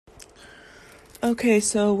Okay,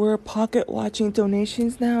 so we're pocket watching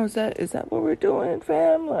donations now. Is that what we're doing,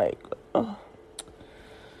 fam? Like, oh,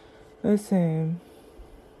 listen,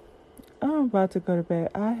 I'm about to go to bed.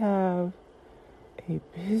 I have a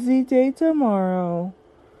busy day tomorrow.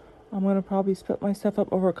 I'm gonna probably split myself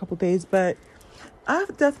up over a couple days, but I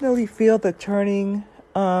definitely feel the turning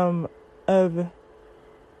of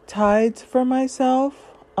tides for myself.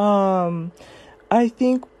 I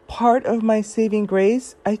think part of my saving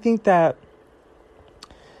grace, I think that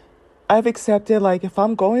I've accepted, like, if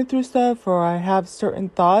I'm going through stuff or I have certain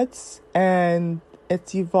thoughts and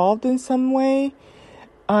it's evolved in some way,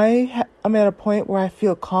 I'm at a point where I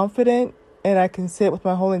feel confident and I can say it with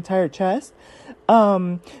my whole entire chest.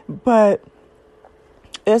 But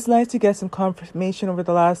it's nice to get some confirmation over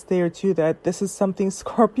the last day or two that this is something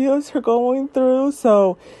Scorpios are going through.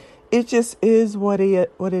 So it just is what it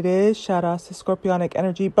is. Shout out to Scorpionic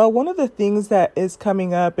energy. But one of the things that is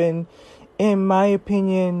coming up, and in my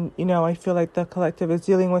opinion, I feel like the collective is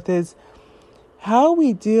dealing with, is how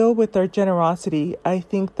we deal with our generosity. I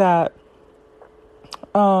think that,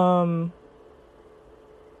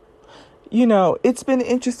 it's been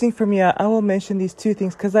interesting for me. I will mention these two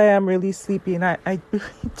things because I am really sleepy and I really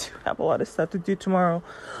do have a lot of stuff to do tomorrow.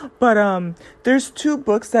 But there's two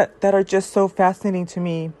books that are just so fascinating to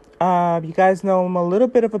me. You guys know I'm a little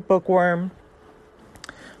bit of a bookworm.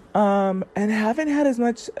 And haven't had as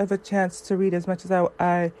much of a chance to read as much as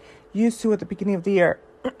I used to at the beginning of the year.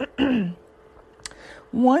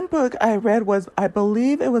 One book I read was, I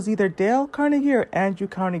believe it was either Dale Carnegie or Andrew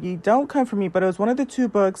Carnegie. Don't come for me, but it was one of the two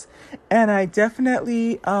books. And I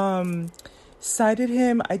definitely cited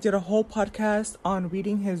him. I did a whole podcast on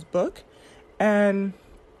reading his book. And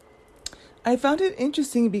I found it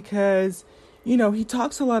interesting because, he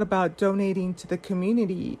talks a lot about donating to the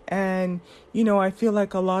community. And, I feel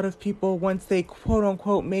like a lot of people, once they quote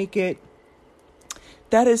unquote make it,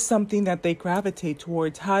 that is something that they gravitate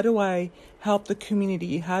towards. How do I help the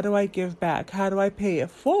community? How do I give back? How do I pay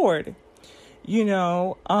it forward?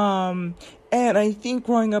 And I think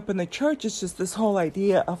growing up in the church, it's just this whole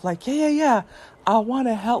idea of like, yeah. I want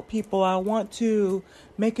to help people. I want to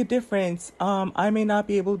make a difference. I may not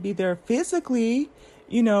be able to be there physically,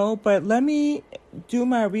 but let me do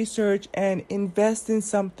my research and invest in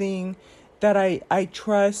something that I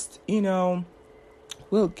trust,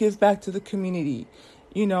 will give back to the community.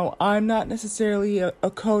 I'm not necessarily a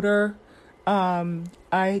coder.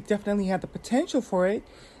 I definitely have the potential for it.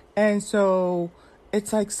 And so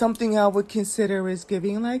it's like something I would consider is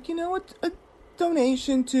giving, like, a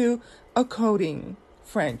donation to a coding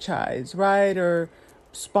franchise, right? Or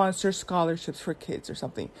sponsor scholarships for kids or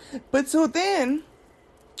something. But so then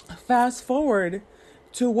fast forward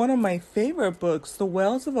to one of my favorite books, The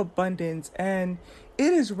Wells of Abundance, and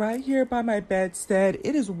it is right here by my bedstead.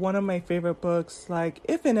 It is one of my favorite books. Like,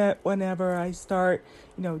 if and whenever I start,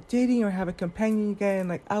 dating or have a companion again,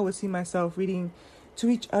 like, I would see myself reading to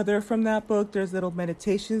each other from that book. There's little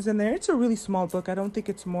meditations in there. It's a really small book. I don't think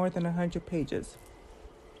it's more than 100 pages.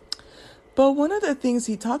 But one of the things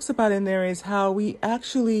he talks about in there is how we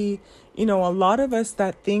actually, a lot of us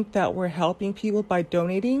that think that we're helping people by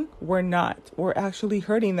donating, we're not. We're actually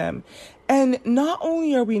hurting them. And not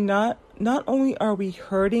only are we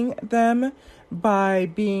hurting them by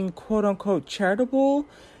being quote unquote charitable,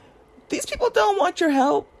 these people don't want your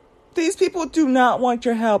help. These people do not want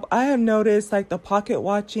your help. I have noticed, like, the pocket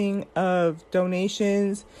watching of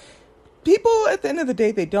donations. People, at the end of the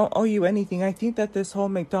day, they don't owe you anything. I think that this whole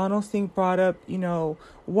McDonald's thing brought up,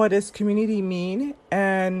 what does community mean?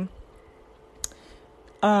 And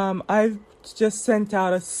I've just sent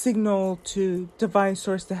out a signal to Divine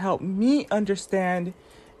Source to help me understand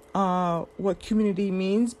what community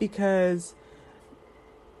means, because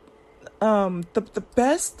the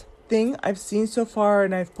best thing I've seen so far,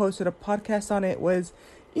 and I've posted a podcast on it, was,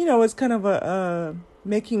 it's kind of a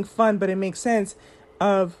making fun, but it makes sense,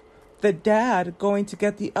 of the dad going to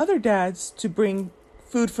get the other dads to bring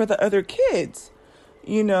food for the other kids.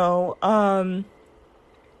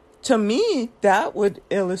 To me, that would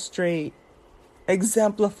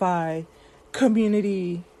exemplify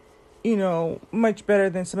community, much better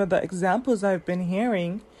than some of the examples I've been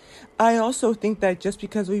hearing. I also think that just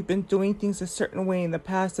because we've been doing things a certain way in the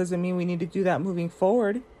past doesn't mean we need to do that moving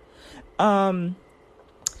forward. And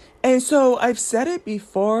so I've said it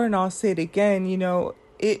before and I'll say it again,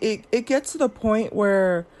 it gets to the point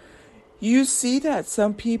where you see that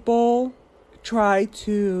some people try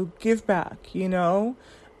to give back, and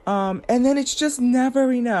then it's just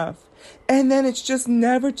never enough. And then it's just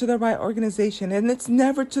never to the right organization, and it's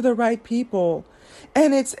never to the right people.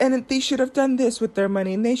 And they should have done this with their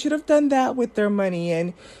money, and they should have done that with their money.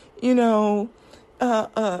 And,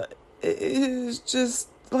 it's just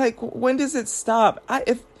like, when does it stop?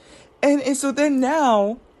 And so then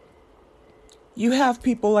now you have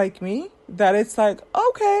people like me that it's like,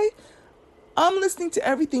 okay, I'm listening to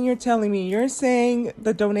everything you're telling me. You're saying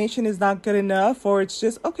the donation is not good enough, or it's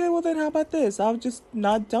just, okay, well then how about this? I'll just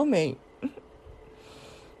not donate.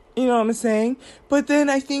 You know what I'm saying? But then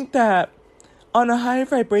I think that on a higher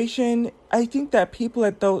vibration, I think that people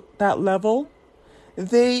at that level,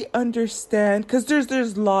 they understand, because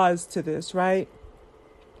there's laws to this, right?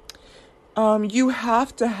 You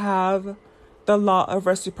have to have the law of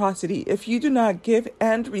reciprocity. If you do not give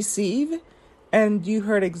and receive, and you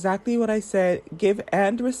heard exactly what I said, give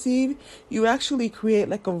and receive, you actually create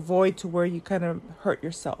like a void to where you kind of hurt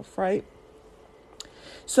yourself, right?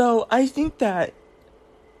 So I think that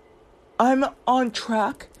I'm on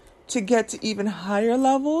track to get to even higher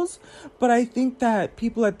levels, but I think that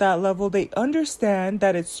people at that level, they understand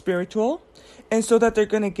that it's spiritual, and so that they're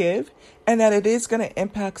going to give, and that it is going to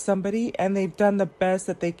impact somebody, and they've done the best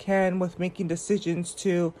that they can with making decisions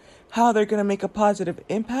to how they're going to make a positive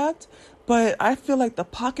impact. But I feel like the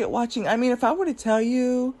pocket watching, I mean, if I were to tell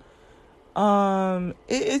you,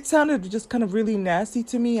 it sounded just kind of really nasty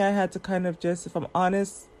to me. I had to kind of just, if I'm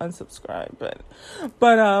honest, unsubscribe,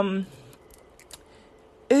 but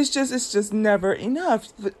it's just never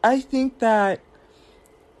enough. I think that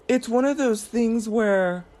it's one of those things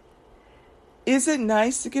where, is it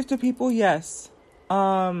nice to give to people? Yes.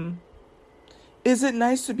 Is it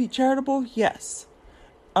nice to be charitable? Yes.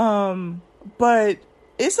 But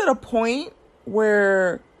is it a point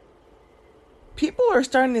where people are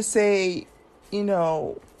starting to say, you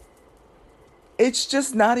know, it's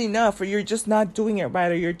just not enough, or you're just not doing it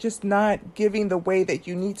right, or you're just not giving the way that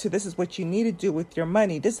you need to. This is what you need to do with your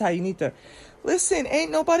money. This is how you need to. Listen,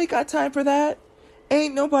 ain't nobody got time for that.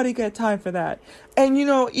 Ain't nobody got time for that. And, you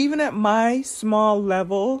know, even at my small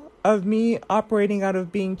level of me operating out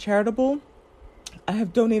of being charitable, I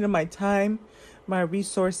have donated my time, my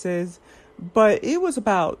resources, but it was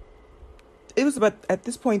about at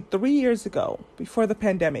this point 3 years ago, before the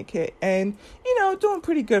pandemic hit, and you know, doing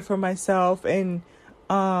pretty good for myself, and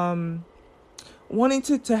wanting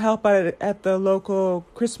to help out at the local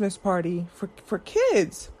Christmas party for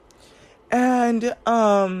kids. And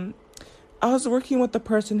I was working with the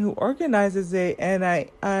person who organizes it, and I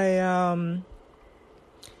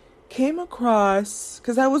came across,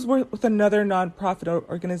 because I was working with another nonprofit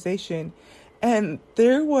organization, and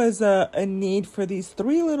there was a need for these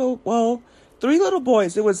three little boys.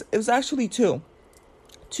 It was actually two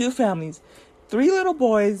families, three little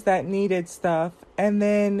boys that needed stuff. And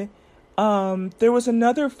then there was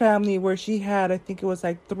another family where she had, I think it was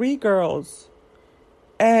like three girls.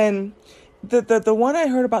 And the one I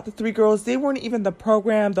heard about, the three girls, they weren't even the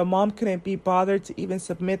program. The mom couldn't be bothered to even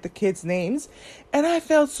submit the kids' names. And I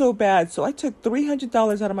felt so bad. So I took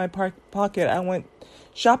 $300 out of my pocket. I went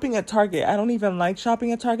shopping at Target. I don't even like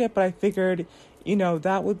shopping at Target, but I figured, you know,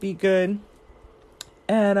 that would be good.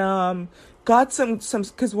 And got some,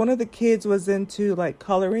 because one of the kids was into like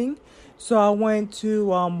coloring. So I went to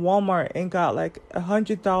Walmart and got like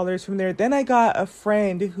 $100 from there. Then I got a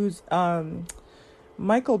friend who's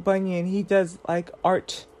Michael Bunyan. He does like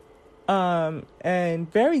art,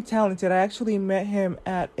 and very talented. I actually met him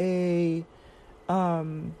at a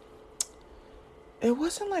it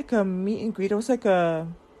wasn't like a meet and greet. It was like a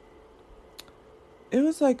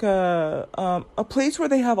place where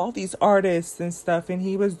they have all these artists and stuff, and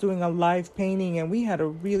he was doing a live painting, and we had a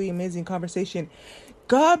really amazing conversation.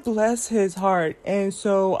 God bless his heart. And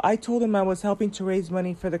so I told him I was helping to raise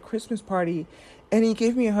money for the Christmas party, and he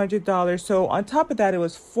gave me $100. So on top of that, it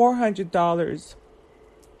was $400.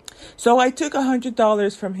 So I took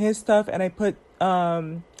 $100 from his stuff, and I put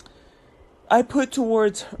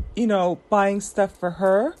towards, you know, buying stuff for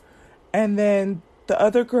her. And then the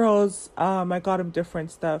other girls, I got them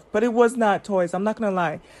different stuff, but it was not toys. I'm not going to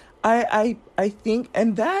lie. I think,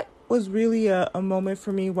 and that was really a moment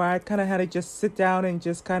for me where I kind of had to just sit down and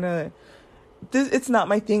just kind of, it's not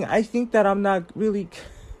my thing. I think that I'm not really,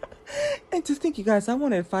 and to think, you guys, I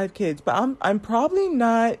wanted 5 kids, but I'm probably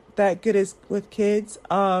not that good with kids.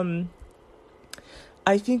 I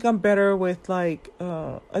think I'm better with like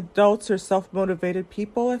adults or self-motivated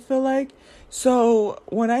people, I feel like. So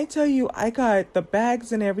when I tell you I got the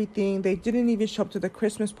bags and everything, they didn't even show up to the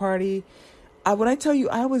Christmas party. When I tell you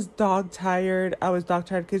I was dog tired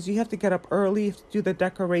because you have to get up early to do the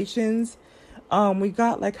decorations. We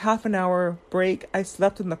got like half an hour break. I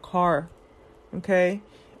slept in the car, okay,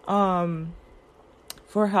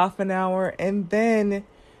 for half an hour. And then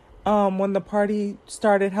when the party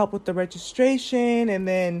started, help with the registration, and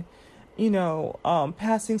then,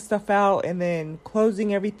 passing stuff out and then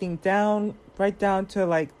closing everything down, right down to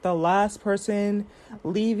like the last person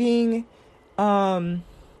leaving. Um,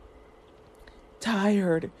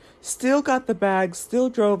 Tired. Still got the bag, still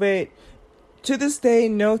drove it. To this day,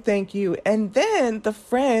 no thank you. And then the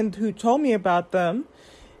friend who told me about them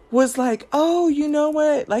was like, oh, you know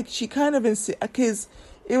what? Like, she kind of, because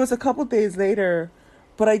it was a couple days later,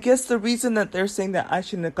 but I guess the reason that they're saying that I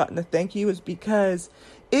shouldn't have gotten a thank you is because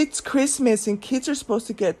it's Christmas and kids are supposed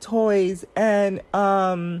to get toys. And,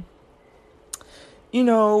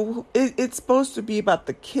 it's supposed to be about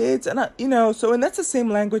the kids. And, and that's the same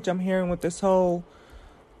language I'm hearing with this whole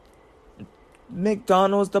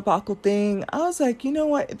McDonald's debacle thing. I was like, you know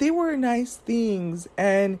what? They were nice things,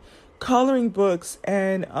 and coloring books,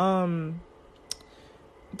 and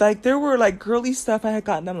like there were like girly stuff. I had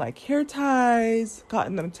gotten them like hair ties,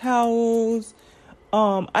 gotten them towels.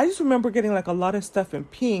 I just remember getting like a lot of stuff in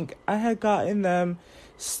pink. I had gotten them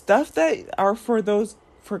stuff that are for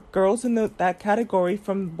girls in that category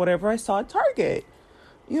from whatever I saw at Target.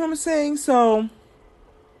 You know what I'm saying? So,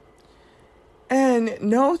 and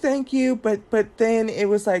no, thank you. But then it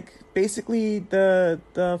was like basically the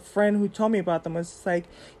friend who told me about them was like,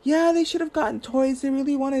 yeah, they should have gotten toys. They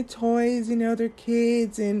really wanted toys. They're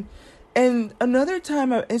kids. And another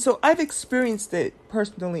time, and so I've experienced it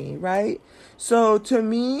personally, right? So to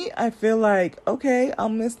me, I feel like, okay,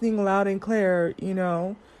 I'm listening loud and clear.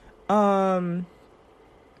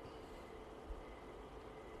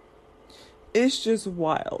 It's just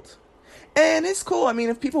wild. And it's cool. I mean,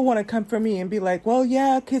 if people want to come for me and be like, well,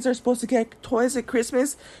 yeah, kids are supposed to get toys at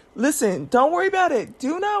Christmas. Listen, don't worry about it.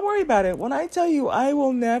 Do not worry about it. When I tell you, I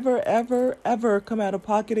will never, ever, ever come out of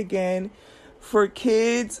pocket again for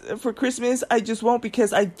kids for Christmas. I just won't,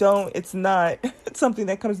 because I don't. It's not something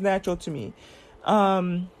that comes natural to me.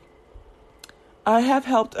 I have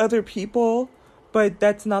helped other people, but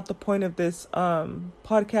that's not the point of this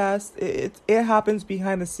podcast. It happens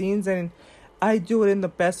behind the scenes, and I do it in the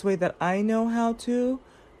best way that I know how to.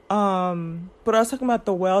 But I was talking about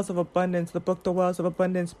The Wells of Abundance, the book The Wells of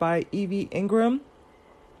Abundance by E.V. Ingram.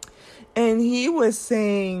 And he was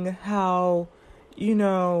saying how,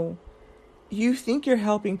 you think you're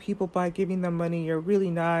helping people by giving them money. You're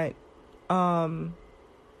really not.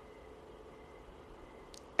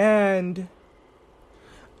 And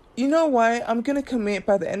you know what? I'm going to commit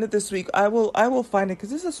by the end of this week. I will find it,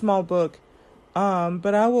 because it's a small book.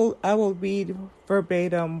 But I will read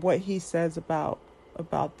verbatim what he says about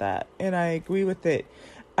that, and I agree with it.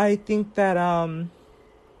 I think that I'm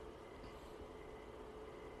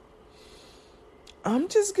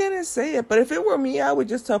just gonna say it, but if it were me, I would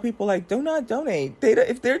just tell people, like, do not donate.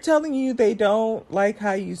 If they're telling you they don't like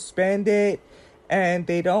how you spend it and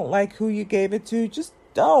they don't like who you gave it to, just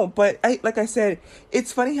don't. But like I said,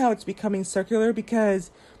 it's funny how it's becoming circular, because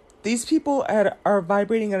these people are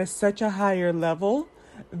vibrating at such a higher level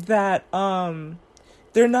that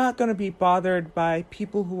they're not going to be bothered by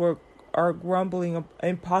people who are grumbling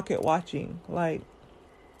and pocket watching. Like,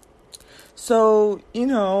 so,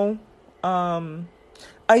 I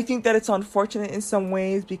think that it's unfortunate in some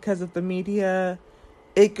ways because of the media.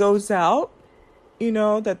 It goes out,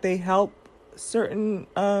 that they help certain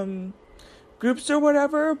groups or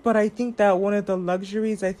whatever. But I think that one of the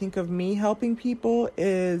luxuries, I think, of me helping people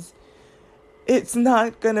is it's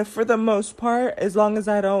not gonna, for the most part, as long as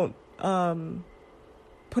I don't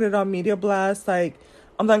put it on media blast, like,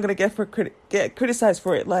 I'm not gonna get criticized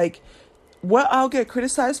for it. Like, what I'll get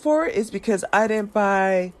criticized for is because I didn't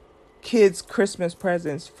buy kids Christmas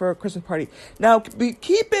presents for a Christmas party. Now,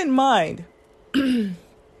 keep in mind, I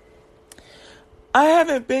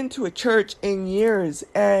haven't been to a church in years,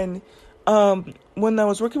 and when I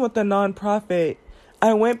was working with the nonprofit,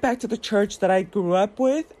 I went back to the church that I grew up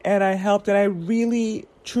with, and I helped, and I really,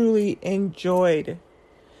 truly enjoyed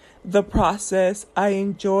the process. I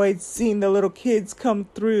enjoyed seeing the little kids come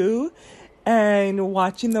through and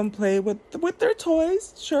watching them play with their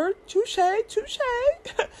toys. Sure, touche,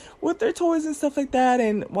 with their toys and stuff like that,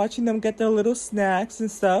 and watching them get their little snacks and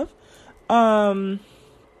stuff. But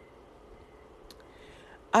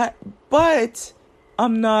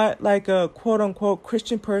I'm not like a quote unquote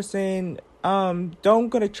Christian person. Don't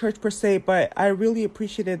go to church per se, but I really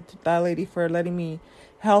appreciated that lady for letting me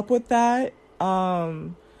help with that.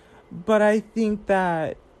 But I think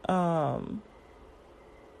that,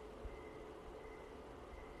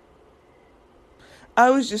 I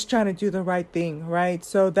was just trying to do the right thing, right?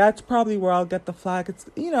 So that's probably where I'll get the flag. It's,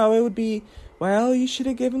 it would be, well, you should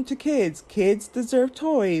have given to kids. Kids deserve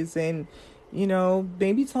toys. And,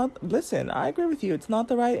 maybe it's not, listen, I agree with you. It's not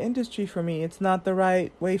the right industry for me. It's not the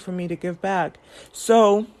right way for me to give back.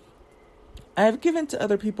 So I've given to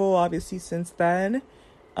other people obviously since then.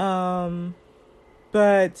 Um,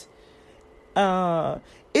 but uh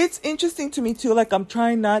it's interesting to me too. Like I'm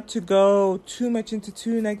trying not to go too much into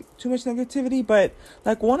too much negativity, but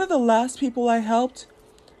like one of the last people I helped,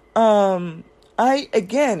 um I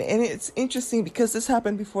again, and it's interesting because this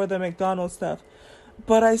happened before the McDonald's stuff.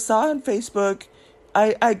 But I saw on Facebook,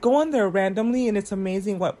 I go on there randomly and it's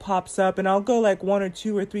amazing what pops up, and I'll go like one or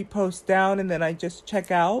two or three posts down and then I just check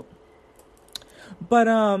out. But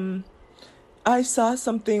I saw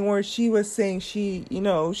something where she was saying she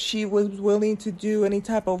was willing to do any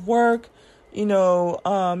type of work.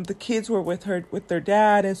 The kids were with their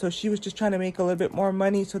dad, and so she was just trying to make a little bit more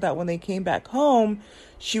money so that when they came back home,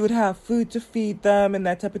 she would have food to feed them and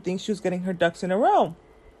that type of thing. She was getting her ducks in a row.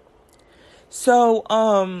 So,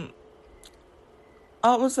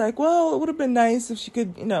 I was like, well, it would have been nice if she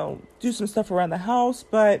could, do some stuff around the house,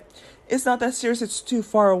 but it's not that serious. It's too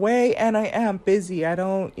far away, and I am busy. I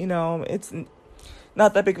don't, it's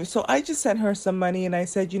not that big of a. So I just sent her some money, and I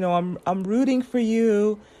said, I'm rooting for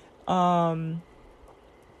you, um,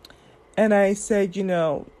 and I said,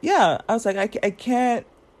 yeah, I was like, I can't,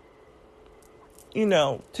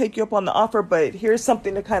 take you up on the offer, but here's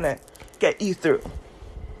something to kind of get you through.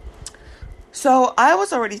 So I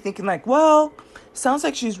was already thinking like, well, sounds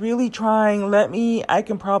like she's really trying. I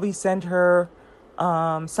can probably send her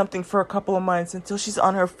something for a couple of months until she's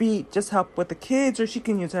on her feet, just help with the kids, or she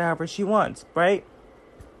can use it however she wants, right?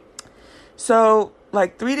 So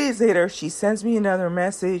like 3 days later, she sends me another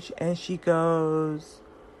message and she goes,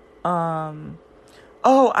 oh,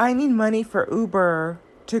 I need money for Uber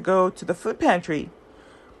to go to the food pantry.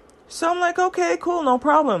 So I'm like, okay, cool, no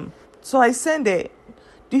problem. So I send it.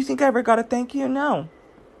 Do you think I ever got a thank you? No.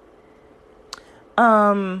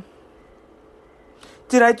 Um,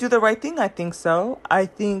 did I do the right thing? I think so. I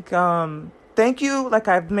think thank you, like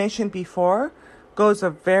I've mentioned before, goes a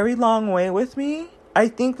very long way with me. I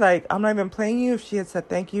think like I'm not even playing you. If she had said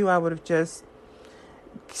thank you, I would have just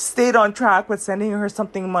stayed on track with sending her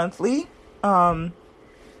something monthly. But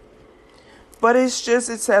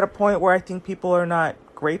it's at a point where I think people are not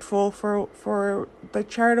grateful for the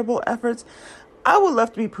charitable efforts. I would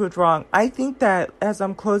love to be proved wrong. I think that as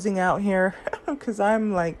I'm closing out here, because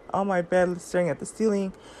I'm like on my bed staring at the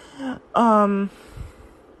ceiling, um,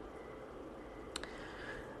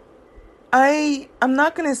 I'm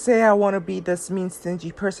not gonna say I want to be this mean,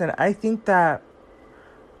 stingy person. I think that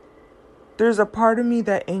there's a part of me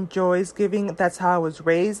that enjoys giving. That's how I was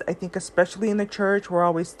raised. I think especially in the church, we're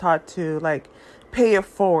always taught to like pay it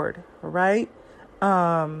forward, right?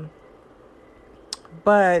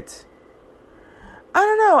 But I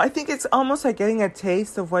don't know. I think it's almost like getting a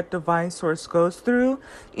taste of what Divine Source goes through.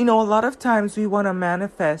 A lot of times we want to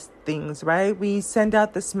manifest things, right? We send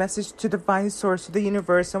out this message to Divine Source, to the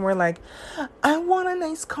universe, and we're like, I want a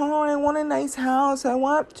nice car. I want a nice house. I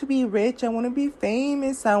want to be rich. I want to be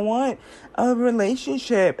famous. I want a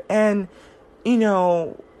relationship. And,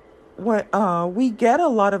 when we get a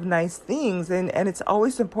lot of nice things, and it's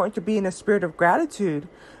always important to be in a spirit of gratitude,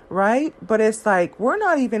 right? But it's like we're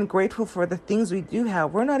not even grateful for the things we do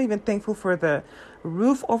have. We're not even thankful for the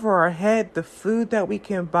roof over our head, the food that we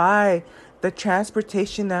can buy, the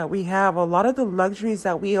transportation that we have, a lot of the luxuries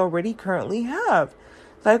that we already currently have.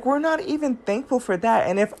 Like we're not even thankful for that.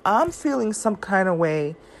 And if I'm feeling some kind of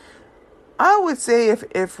way, I would say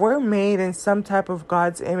if we're made in some type of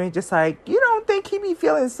God's image, it's like, you don't think he be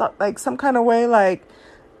feeling some kind of way, like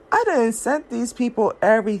I done sent these people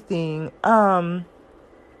everything.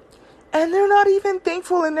 And they're not even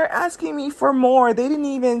thankful, and they're asking me for more. They didn't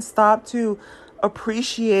even stop to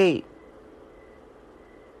appreciate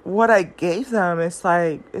what I gave them. It's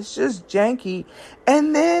like, it's just janky.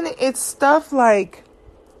 And then it's stuff like,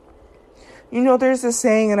 there's a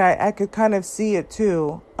saying, and I could kind of see it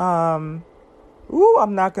too. I'm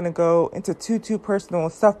not going to go into too personal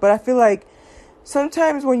stuff, but I feel like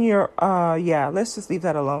sometimes when you're, let's just leave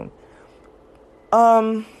that alone.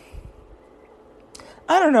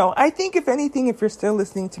 I don't know. I think if anything, if you're still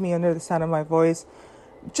listening to me under the sound of my voice,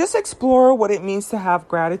 just explore what it means to have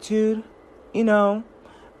gratitude, I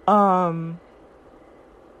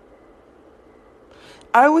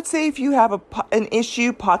would say if you have an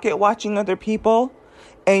issue pocket watching other people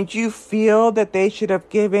and you feel that they should have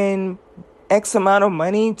given X amount of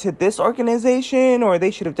money to this organization or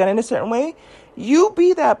they should have done it a certain way, you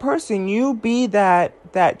be that person. You be that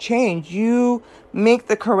change. You make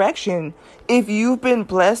the correction. If you've been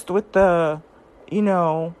blessed with the,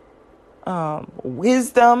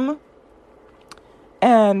 wisdom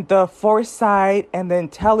and the foresight and the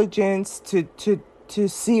intelligence to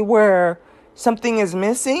see where something is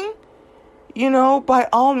missing, by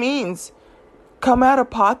all means, come out of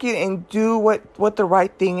pocket and do what the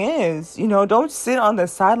right thing is. Don't sit on the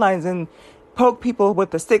sidelines and poke people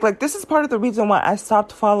with the stick. Like, this is part of the reason why I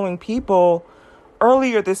stopped following people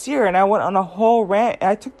earlier this year, and I went on a whole rant.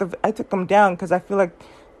 I took them down because I feel like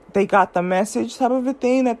they got the message type of a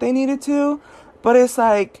thing that they needed to. But it's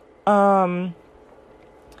like, I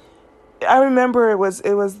remember it was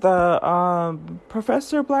the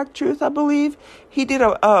Professor Black Truth, I believe. He did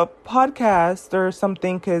a podcast or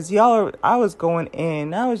something, because I was going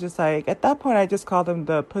in. I was just like, at that point, I just called him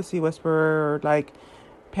the Pussy Whisperer, or like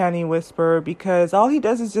Panty Whisperer, because all he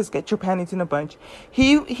does is just get your panties in a bunch.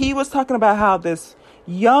 He was talking about how this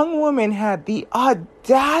young woman had the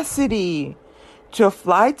audacity to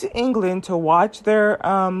fly to England to watch their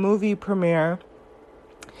movie premiere.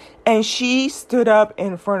 And she stood up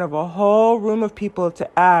in front of a whole room of people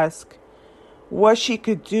to ask what she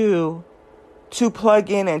could do to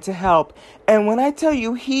plug in and to help. And when I tell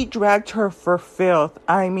you, he dragged her for filth,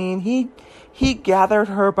 I mean, he gathered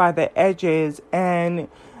her by the edges and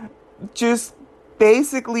just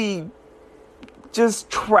basically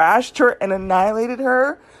just trashed her and annihilated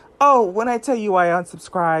her. Oh, when I tell you I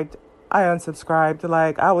unsubscribed.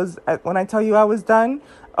 Like, when I tell you I was done,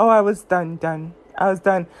 I was done. I was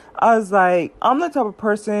done. I was like, I'm the type of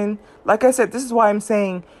person, like I said, this is why I'm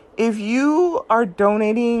saying, if you are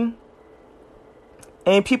donating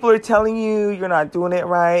and people are telling you you're not doing it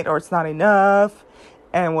right, or it's not enough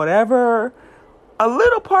and whatever, a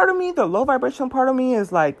little part of me, the low vibrational part of me,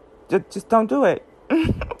 is like, just don't do it.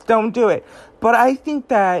 Don't do it. But I think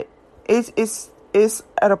that it's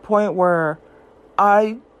at a point where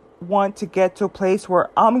I want to get to a place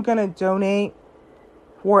where I'm going to donate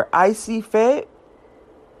where I see fit.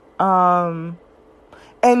 And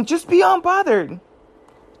just be unbothered.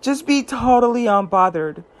 Just be totally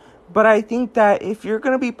unbothered. But I think that if you're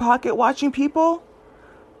going to be pocket watching people,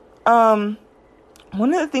 one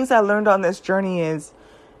of the things I learned on this journey is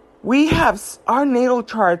our natal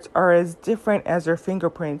charts are as different as our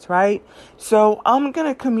fingerprints, right? So I'm going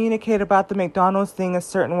to communicate about the McDonald's thing a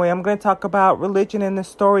certain way. I'm going to talk about religion and the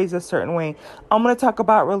stories a certain way. I'm going to talk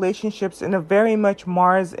about relationships in a very much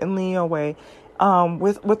Mars and Leo way.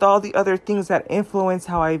 With all the other things that influence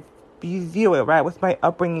how I view it, right? With my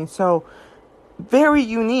upbringing. So very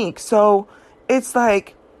unique. So it's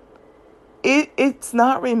like, it's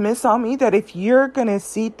not remiss on me that if you're going to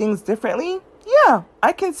see things differently, yeah,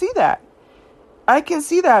 I can see that. I can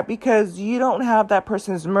see that because you don't have that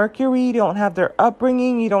person's Mercury, you don't have their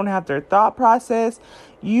upbringing, you don't have their thought process.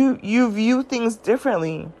 You view things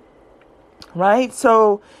differently, right?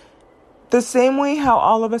 So the same way how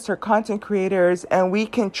all of us are content creators and we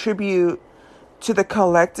contribute to the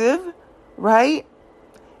collective, right?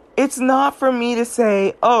 It's not for me to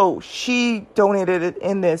say, oh, she donated it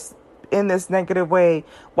in this negative way.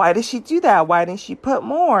 Why did she do that? Why didn't she put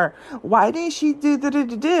more? Why didn't she do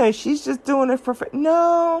da? She's just doing it for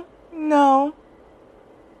no.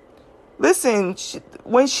 Listen,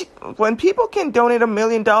 when people can donate $1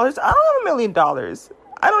 million, I don't have $1 million.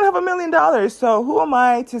 I don't have $1 million. So who am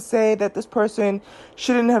I to say that this person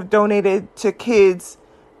shouldn't have donated to kids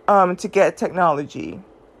to get technology?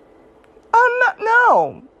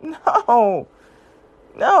 No.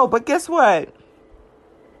 But guess what?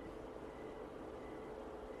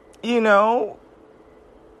 The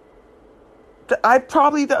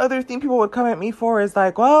other thing people would come at me for is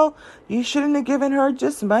like, well, you shouldn't have given her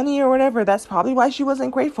just money or whatever. That's probably why she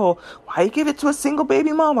wasn't grateful. Why give it to a single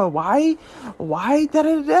baby mama? Why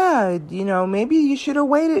da? Maybe you should have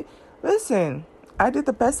waited. Listen, I did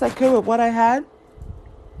the best I could with what I had.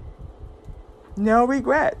 No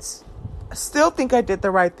regrets. I still think I did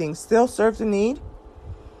the right thing. Still served the need.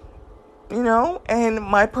 And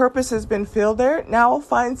my purpose has been filled there. Now I'll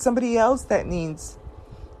find somebody else that needs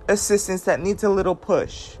assistance, that needs a little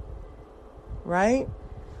push, right?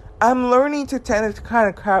 I'm learning to tend to kind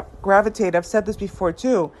of gravitate. I've said this before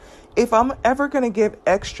too. If I'm ever going to give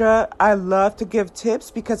extra, I love to give tips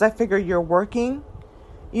because I figure you're working,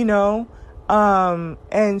 and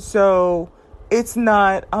so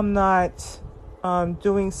I'm not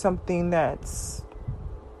doing something that's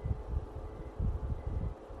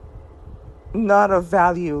not of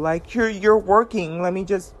value. Like you're working. Let me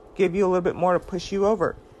just give you a little bit more to push you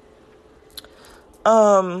over.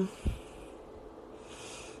 But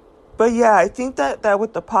yeah, I think that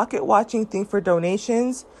with the pocket watching thing for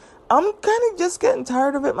donations, I'm kind of just getting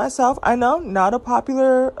tired of it myself. I know, not a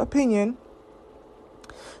popular opinion.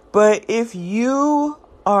 But if you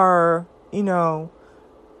are,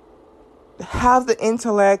 have the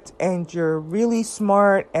intellect and you're really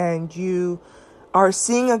smart and you are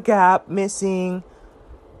seeing a gap missing,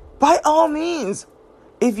 by all means,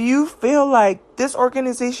 if you feel like this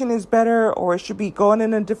organization is better or it should be going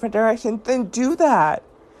in a different direction, then do that.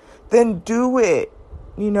 Then do it.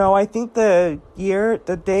 I think the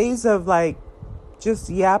days of like just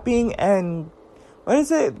yapping and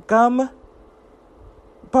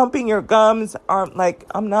bumping your gums aren't like,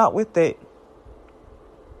 I'm not with it.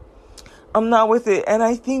 And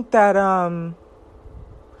I think that,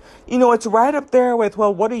 it's right up there with,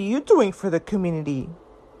 well, what are you doing for the community?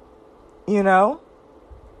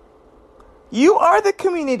 You are the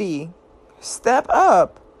community. Step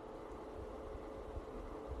up.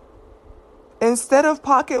 Instead of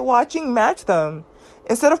pocket watching, match them.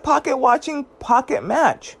 Instead of pocket watching, pocket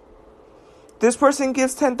match. This person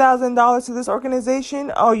gives $10,000 to this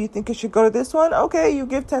organization. Oh, you think it should go to this one? Okay, you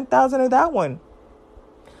give $10,000 to that one.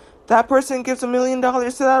 That person gives $1 million to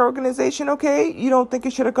that organization. Okay, you don't think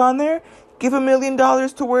it should have gone there? Give $1 million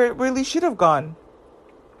to where it really should have gone.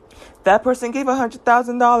 That person gave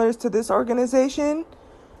 $100,000 to this organization.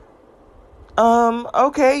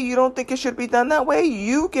 Okay, you don't think it should be done that way?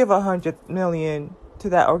 You give $100 million to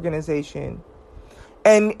that organization.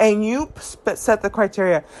 And you set the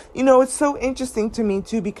criteria. It's so interesting to me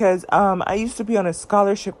too, because I used to be on a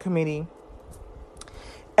scholarship committee,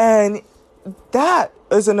 and that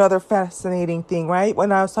is another fascinating thing, right?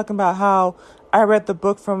 When I was talking about how I read the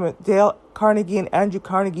book from Dale Carnegie and Andrew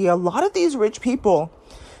Carnegie, a lot of these rich people,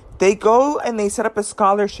 they go and they set up a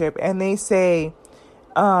scholarship and they say,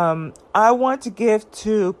 I want to give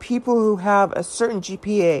to people who have a certain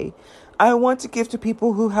GPA. I want to give to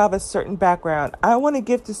people who have a certain background. I want to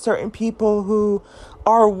give to certain people who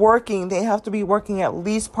are working. They have to be working at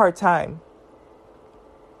least part-time.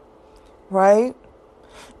 Right?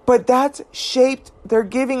 But that's shaped, their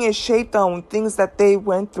giving is shaped on things that they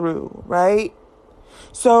went through, right?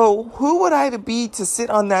 So who would I be to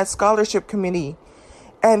sit on that scholarship committee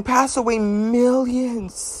and pass away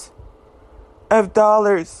millions of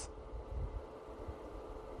dollars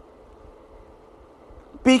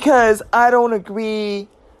because I don't agree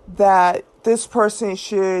that this person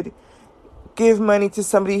should give money to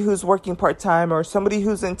somebody who's working part-time, or somebody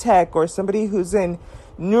who's in tech, or somebody who's in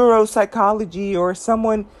neuropsychology, or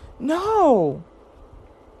someone. No.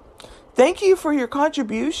 Thank you for your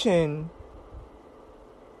contribution.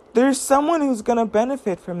 There's someone who's going to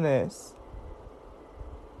benefit from this.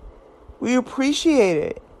 We appreciate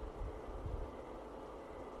it.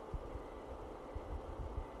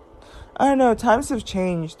 I don't know. Times have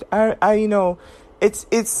changed.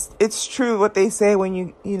 It's true what they say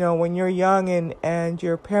when when you're young and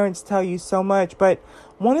your parents tell you so much. But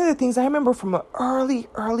one of the things I remember from an early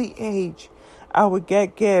age, I would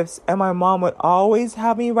get gifts and my mom would always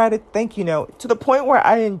have me write a thank you note, to the point where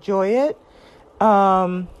I enjoy it.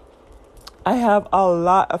 I have a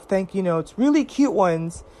lot of thank you notes, really cute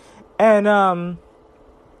ones. And I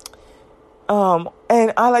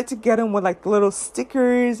like to get them with like the little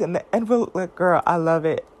stickers and the envelope. Like, girl, I love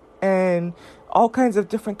it. And all kinds of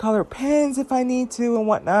different color pens if I need to and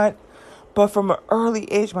whatnot. But from an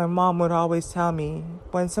early age, my mom would always tell me,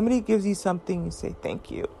 when somebody gives you something, you say thank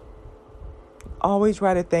you. Always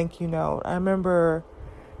write a thank you note. I remember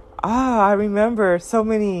so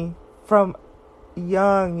many from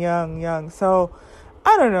young. So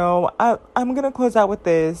I don't know. I'm going to close out with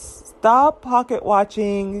this. Stop pocket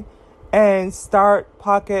watching and start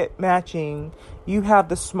pocket matching. You have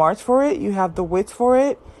the smarts for it. You have the wits for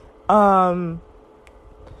it.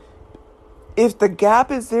 If the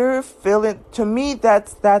gap is there, fill it. To me,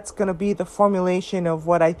 that's going to be the formulation of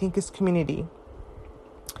what I think is community.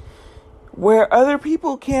 Where other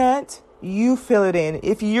people can't, you fill it in.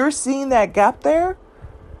 If you're seeing that gap there,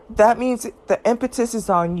 that means the impetus is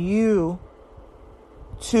on you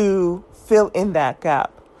to fill in that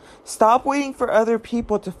gap. Stop waiting for other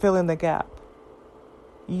people to fill in the gap.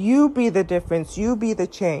 You be the difference. You be the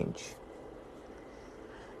change.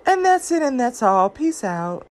 And that's it, and that's all. Peace out.